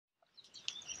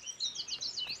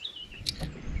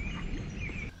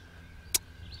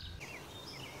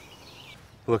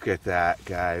Look at that,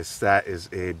 guys. That is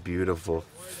a beautiful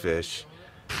fish.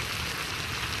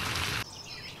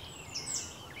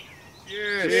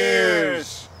 Cheers!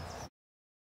 Cheers!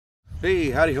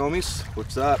 Hey, howdy homies.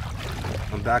 What's up?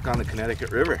 I'm back on the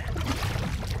Connecticut River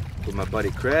with my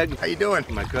buddy Craig. How you doing?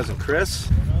 And my cousin Chris.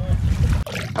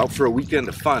 Out for a weekend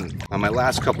of fun. On my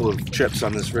last couple of trips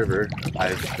on this river,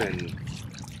 I've been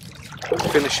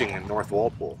finishing in North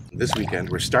Walpole. This weekend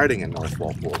we're starting in North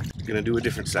Walpole. We're gonna do a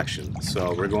different section.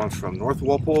 So we're going from North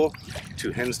Walpole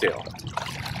to Hinsdale.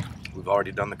 We've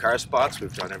already done the car spots.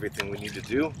 We've done everything we need to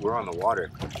do. We're on the water.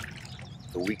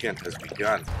 The weekend has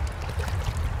begun.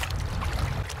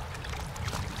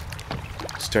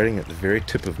 Starting at the very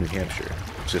tip of New Hampshire,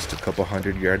 just a couple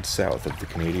hundred yards south of the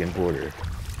Canadian border,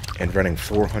 and running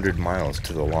 400 miles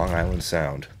to the Long Island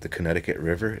Sound, the Connecticut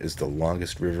River is the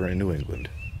longest river in New England.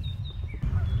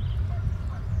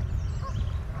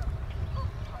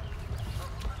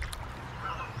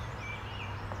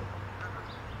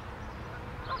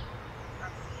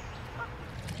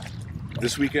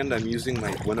 This weekend I'm using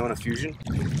my Winona Fusion.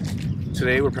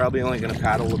 Today we're probably only going to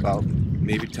paddle about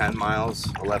maybe 10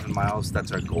 miles, 11 miles.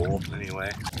 That's our goal anyway.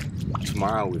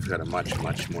 Tomorrow we've got a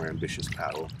much more ambitious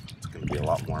paddle. It's going to be a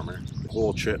lot warmer. The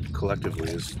whole trip collectively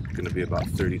is going to be about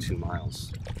 32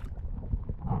 miles.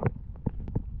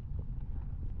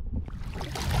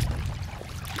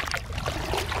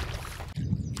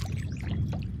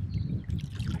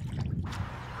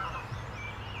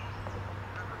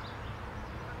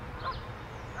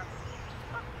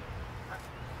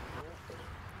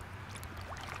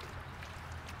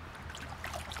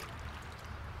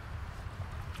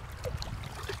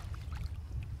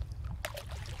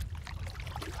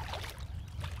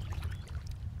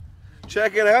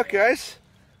 Check it out, guys.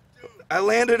 I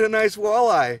landed a nice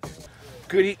walleye.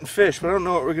 Good eating fish, but I don't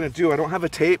know what we're gonna do. I don't have a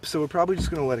tape, so we're probably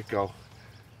just gonna let it go.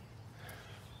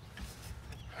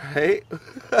 Hey?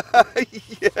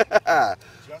 Yeah.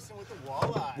 Justin with the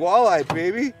walleye. Walleye,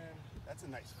 baby. Man, that's a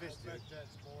nice fish, dude.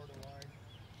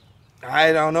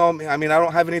 I don't know. I mean, I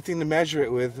don't have anything to measure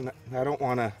it with, and I don't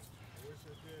wanna.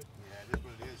 Yeah, it is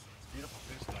what it is. It's beautiful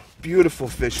fish, though. Beautiful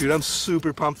fish, dude. I'm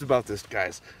super pumped about this,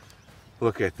 guys.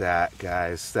 Look at that,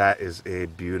 guys. That is a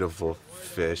beautiful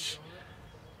fish.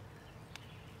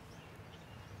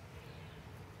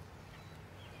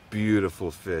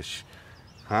 Beautiful fish.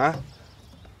 Huh?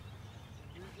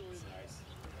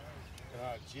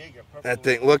 That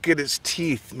thing, look at its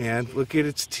teeth, man. Look at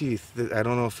its teeth. I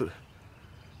don't know if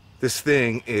this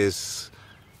thing is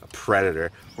a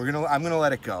predator. I'm gonna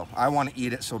let it go. I want to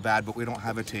eat it so bad, but we don't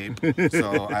have a tape,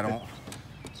 so I don't.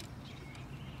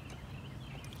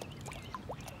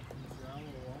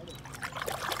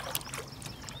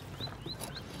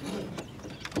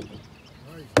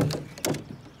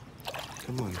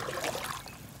 Come on.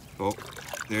 Oh,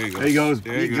 there he goes. There he goes.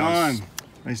 There he He's goes. gone.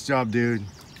 Nice job, dude.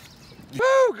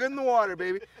 Woo! Good in the water,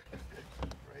 baby.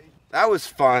 That was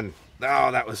fun.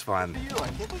 Oh, that was fun.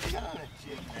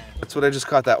 That's what I just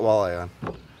caught that walleye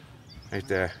on. Right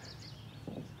there.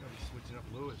 Switching up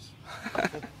Lewis.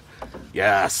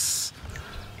 Yes.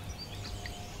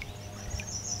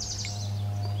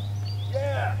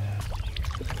 Yeah.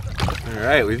 All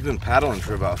right, we've been paddling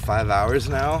for about 5 hours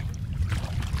now.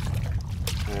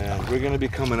 And we're gonna be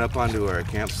coming up onto our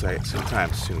campsite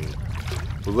sometime soon.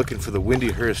 We're looking for the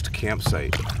Windyhurst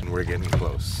campsite, and we're getting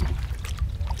close.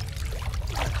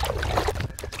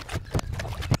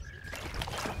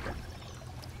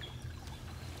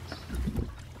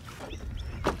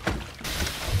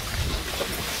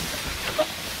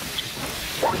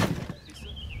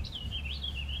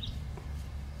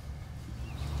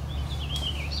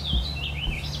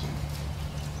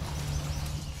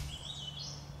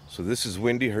 So this is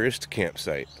Windyhurst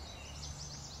campsite.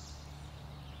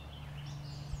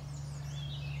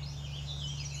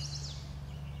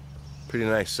 Pretty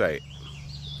nice site.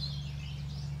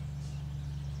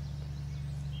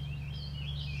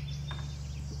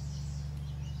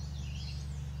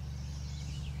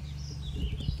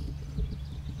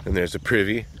 And there's a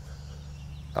privy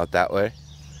out that way.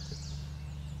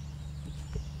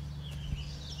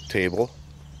 Table.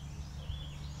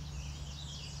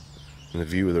 And the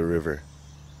view of the river.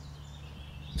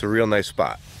 It's a real nice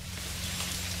spot.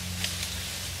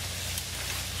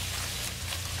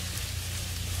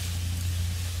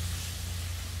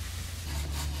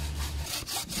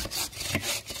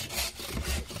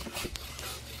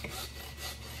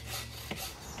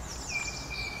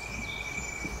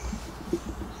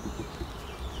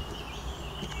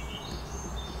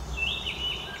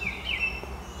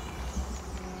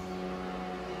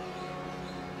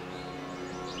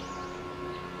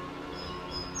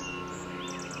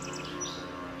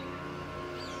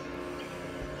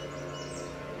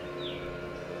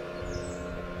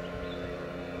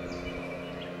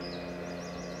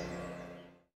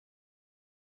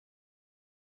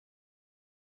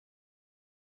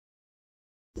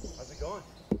 going?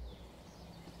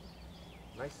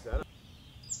 Nice setup.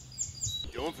 What are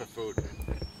you doing for food?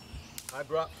 I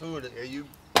brought food. Are you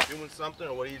doing something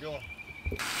or what are you doing?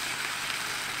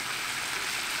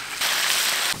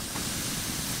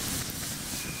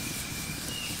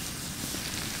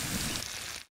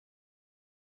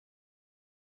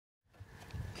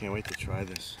 Can't wait to try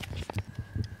this.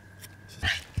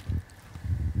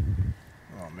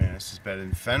 Oh man, this is better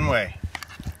than Fenway.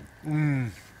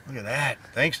 Look at that.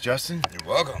 Thanks, Justin. You're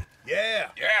welcome. Yeah.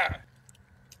 Yeah.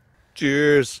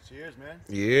 Cheers. Cheers, man.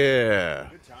 Yeah.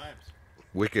 Good times.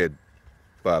 Wicked,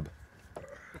 bub.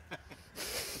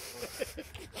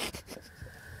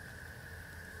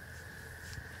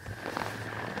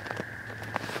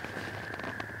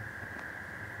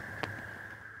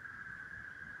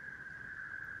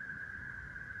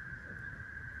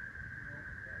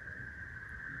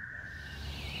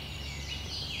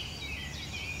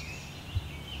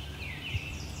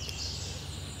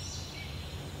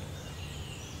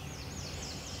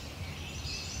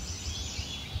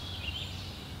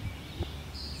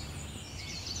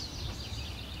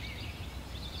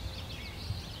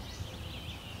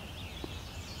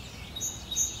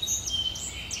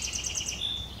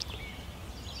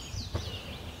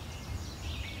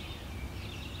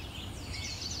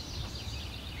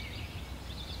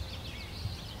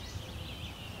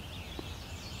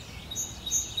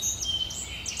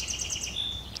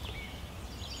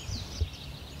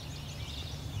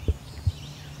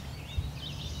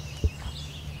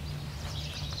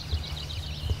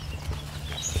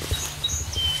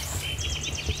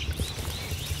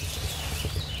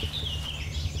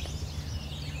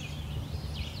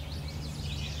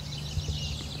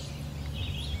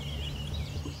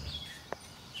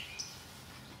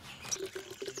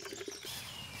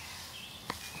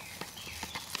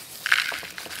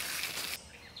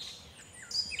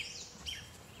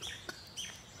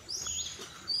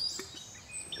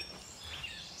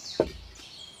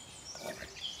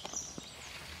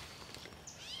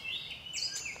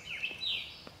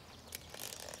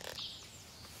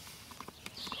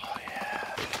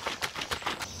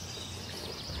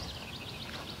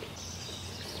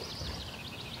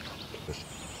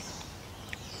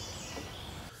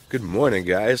 Good morning,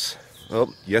 guys.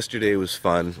 Well, yesterday was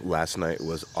fun, last night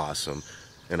was awesome,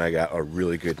 and I got a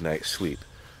really good night's sleep.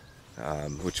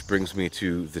 Which brings me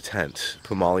to the tent.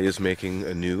 Pamali is making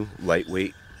a new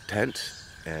lightweight tent,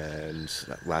 and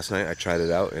last night I tried it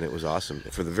out and it was awesome.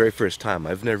 For the very first time,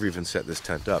 I've never even set this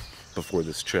tent up before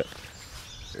this trip.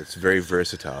 It's very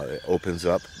versatile. It opens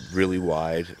up really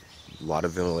wide, a lot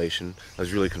of ventilation. I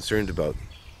was really concerned about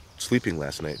sleeping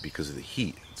last night because of the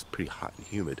heat. It's pretty hot and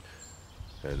humid.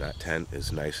 And that tent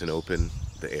is nice and open.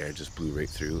 The air just blew right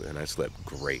through and I slept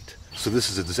great. So this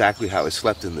is exactly how I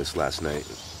slept in this last night.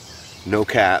 No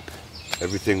cap,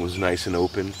 everything was nice and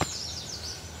open.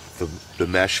 The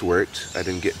mesh worked. I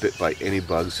didn't get bit by any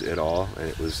bugs at all, and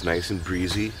it was nice and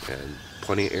breezy and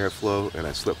plenty of airflow, and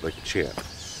I slept like a champ.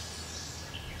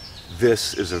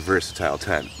 This is a versatile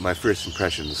tent. My first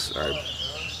impressions are,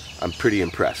 I'm pretty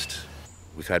impressed.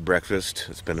 We've had breakfast.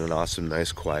 It's been an awesome,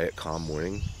 nice, quiet, calm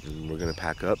morning, and we're gonna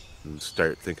pack up and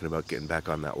start thinking about getting back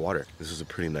on that water. This is a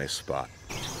pretty nice spot.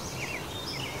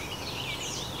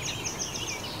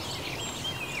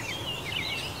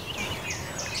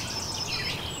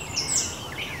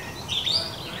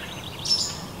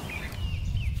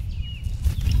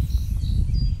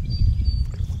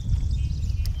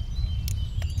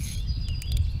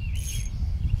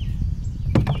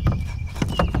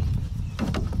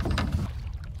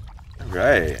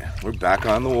 Right, we're back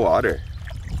on the water.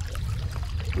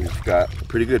 We've got a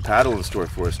pretty good paddle in store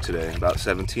for us today, about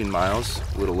 17 miles,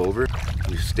 a little over.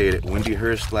 We stayed at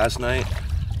Windyhurst last night,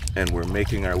 and we're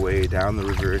making our way down the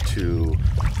river to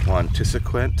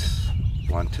Wantastiquet.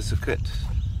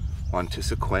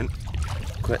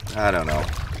 I don't know.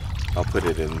 I'll put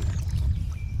it in,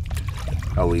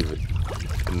 I'll leave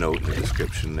a note in the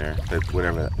description there,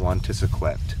 whatever,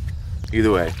 Wantastiquet.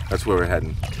 Either way, that's where we're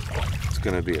heading. It's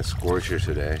gonna be a scorcher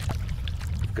today.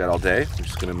 We've got all day. We're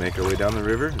just gonna make our way down the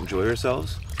river, enjoy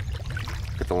ourselves.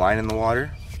 Get the line in the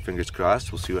water. Fingers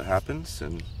crossed, we'll see what happens.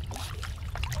 And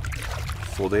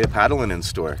full day of paddling in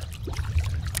store.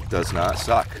 Does not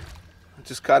suck. I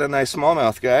just caught a nice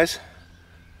smallmouth, guys.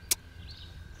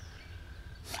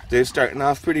 Day's starting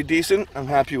off pretty decent. I'm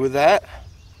happy with that.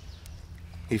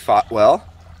 He fought well.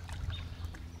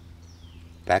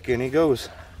 Back in he goes.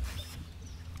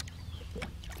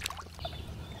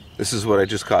 This is what I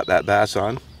just caught that bass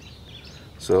on,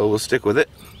 so we'll stick with it.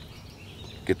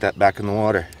 Get that back in the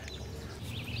water.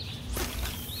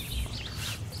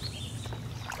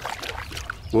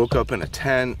 Woke up in a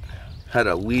tent, Had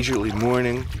a leisurely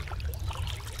morning.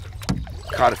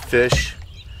 Caught a fish.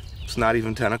 It's not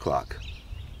even 10 o'clock.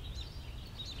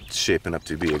 It's shaping up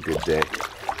to be a good day.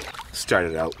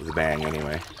 Started out with a bang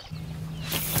anyway.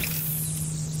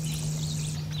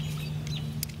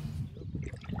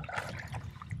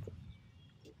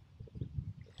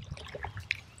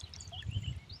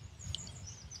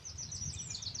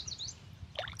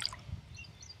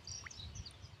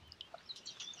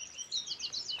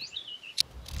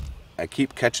 I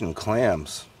keep catching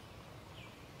clams.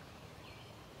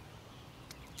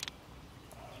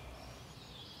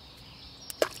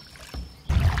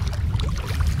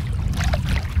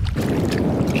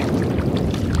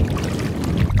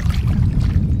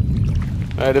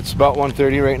 Alright, it's about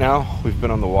 1:30 right now. We've been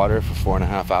on the water for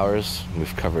 4.5 hours.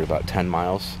 We've covered about 10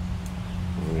 miles.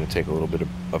 We're going to take a little bit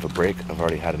of a break. I've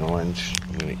already had an orange.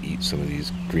 I'm going to eat some of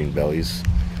these green bellies.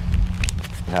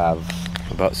 We have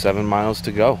about 7 miles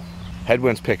to go.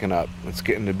 Headwind's picking up. It's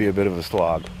getting to be a bit of a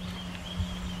slog.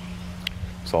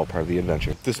 It's all part of the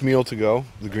adventure. This meal to go,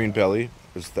 the green belly,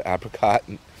 is the apricot,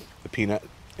 and the peanut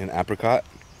and apricot.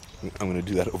 I'm going to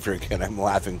do that over again. I'm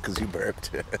laughing because you burped.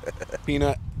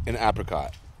 Peanut and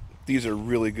apricot. These are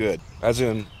really good. As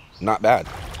in, not bad.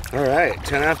 All right,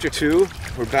 10 after 2.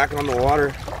 We're back on the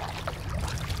water.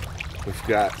 We've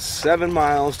got 7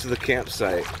 miles to the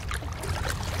campsite.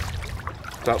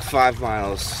 About 5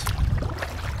 miles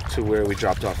to where we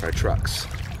dropped off our trucks.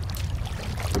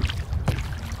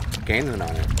 Gaining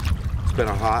on it. It's been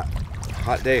a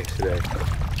hot day today.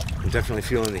 I'm definitely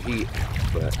feeling the heat,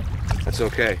 but that's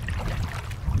okay.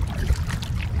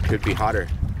 Could be hotter.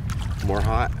 More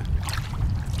hot.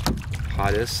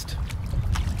 Hottest.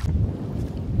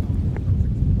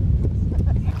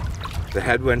 The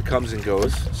headwind comes and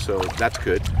goes, so that's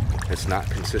good. It's not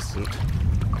consistent.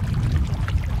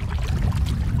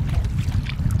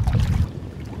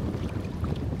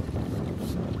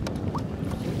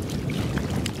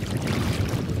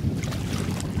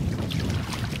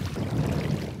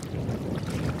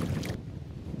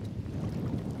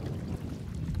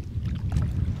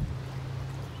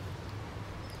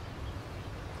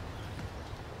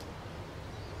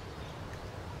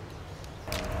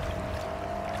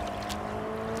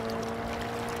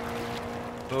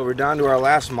 Well, we're down to our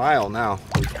last mile now.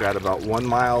 We've got about 1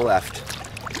 mile left.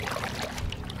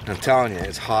 I'm telling you,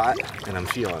 it's hot and I'm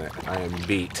feeling it. I am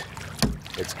beat.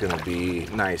 It's gonna be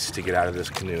nice to get out of this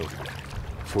canoe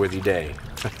for the day.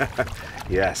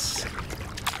 Yes.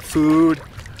 Food,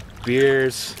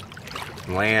 beers,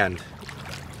 land.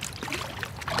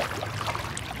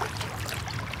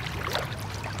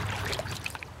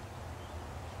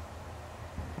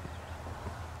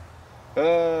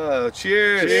 Oh,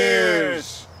 cheers!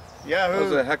 Cheers! Yeah, That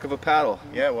was a heck of a paddle.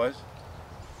 Yeah, it was.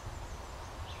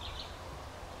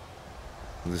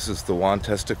 This is the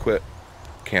Wantastiquet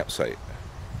campsite.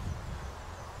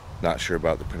 Not sure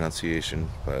about the pronunciation,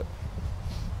 but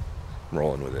I'm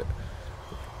rolling with it.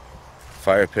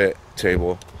 Fire pit,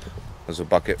 table. There's a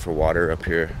bucket for water up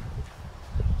here.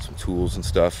 Some tools and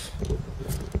stuff.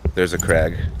 There's a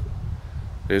crag.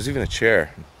 There's even a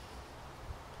chair.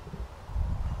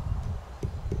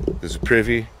 There's a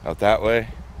privy out that way.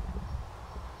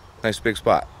 Nice big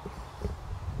spot.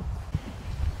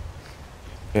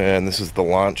 And this is the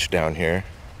launch down here.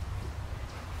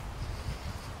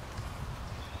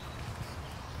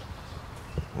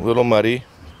 A little muddy,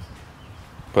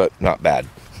 but not bad.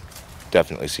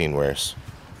 Definitely seen worse.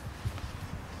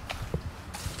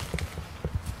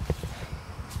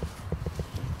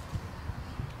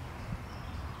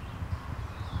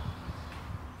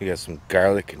 You got some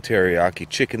garlic and teriyaki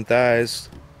chicken thighs,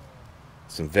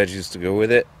 some veggies to go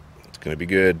with it. It's gonna be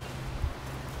good.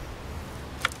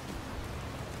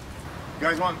 You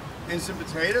guys want instant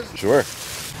potatoes? Sure.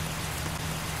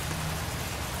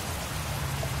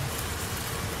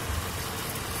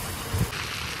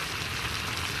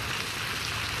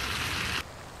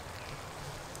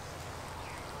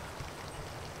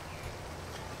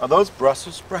 Are those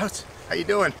Brussels sprouts? How you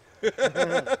doing? Yeah,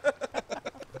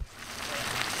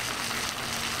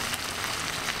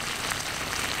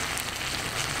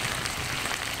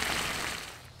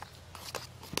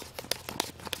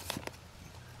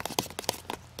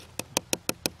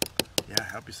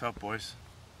 help yourself, boys.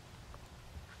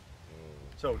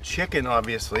 So chicken,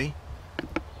 obviously.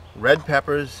 Red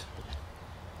peppers.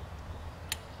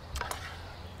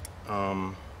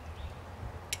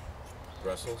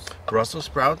 Brussels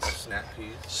sprouts.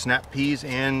 Snap peas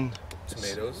and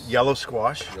Tomatoes. yellow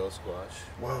squash. Yellow squash.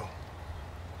 Whoa.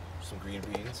 Some green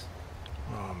beans.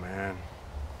 Oh man.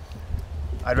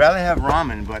 I'd rather have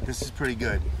ramen, but this is pretty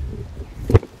good.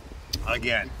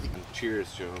 again.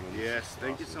 Cheers, gentlemen. Yes,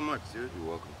 thank you so much, dude. You're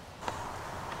welcome.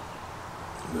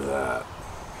 Look at that.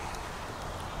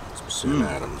 Some Sam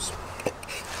Adams.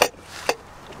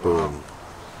 Boom.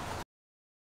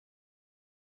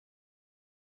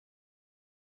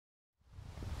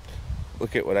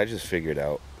 Look at what I just figured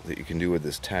out that you can do with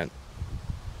this tent.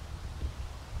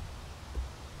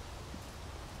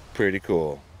 Pretty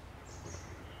cool.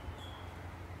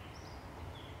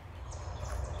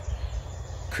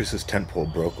 Chris's tent pole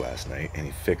broke last night and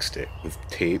he fixed it with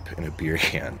tape and a beer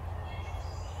can.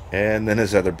 And then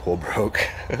his other pole broke,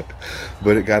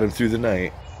 but it got him through the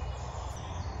night.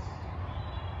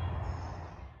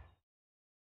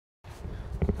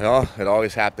 Well, it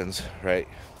always happens, right?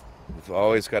 We've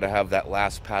always got to have that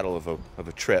last paddle of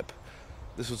a trip.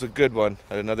 This was a good one.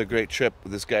 I had another great trip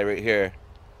with this guy right here.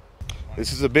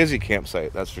 This is a busy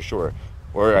campsite, that's for sure.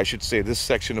 Or I should say this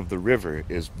section of the river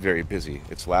is very busy.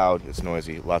 It's loud, it's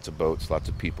noisy, lots of boats, lots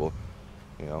of people.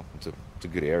 You know, it's a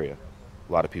good area.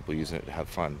 A lot of people using it to have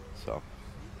fun. So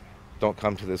don't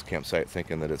come to this campsite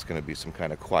thinking that it's going to be some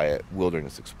kind of quiet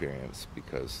wilderness experience,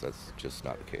 because that's just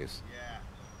not the case.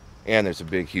 And there's a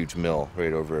big, huge mill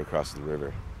right over across the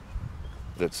river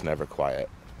that's never quiet.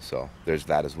 So there's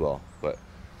that as well. But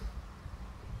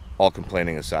all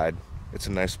complaining aside, it's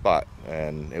a nice spot,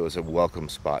 and it was a welcome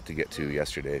spot to get to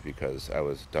yesterday because I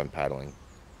was done paddling.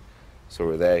 So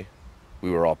were they.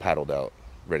 We were all paddled out,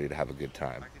 ready to have a good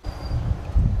time.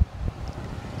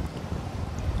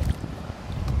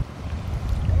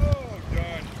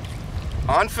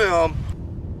 On film.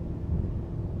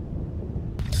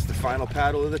 This is the final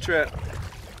paddle of the trip.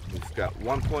 We've got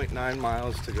 1.9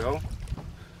 miles to go.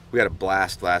 We had a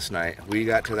blast last night. We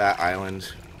got to that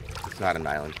island. It's not an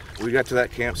island. We got to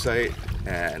that campsite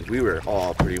and we were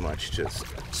all pretty much just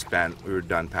spent. We were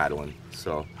done paddling.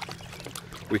 So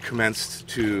we commenced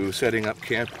to setting up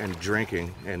camp and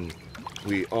drinking, and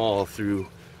we all threw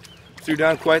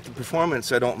down quite the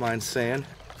performance, I don't mind saying.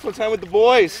 Fun time with the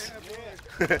boys.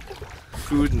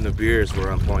 Food and the beers were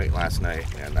on point last night,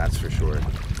 and that's for sure.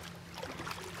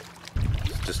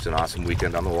 It's just an awesome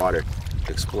weekend on the water.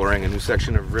 Exploring a new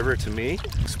section of river to me,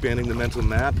 expanding the mental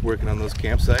map, working on those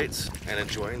campsites, and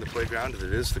enjoying the playground that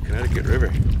it is the Connecticut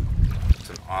River. It's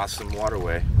an awesome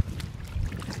waterway.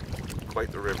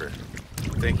 Quite the river.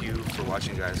 Thank you for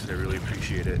watching, guys. I really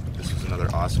appreciate it. This was another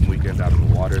awesome weekend out on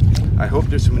the water. I hope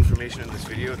there's some information in this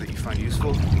video that you find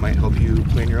useful. It might help you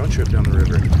plan your own trip down the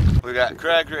river. We got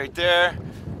Craig right there.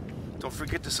 Don't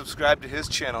forget to subscribe to his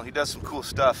channel. He does some cool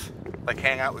stuff, like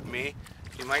hang out with me.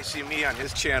 You might see me on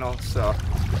his channel, so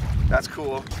that's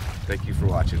cool. Thank you for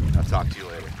watching. I'll talk to you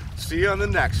later. See you on the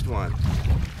next one.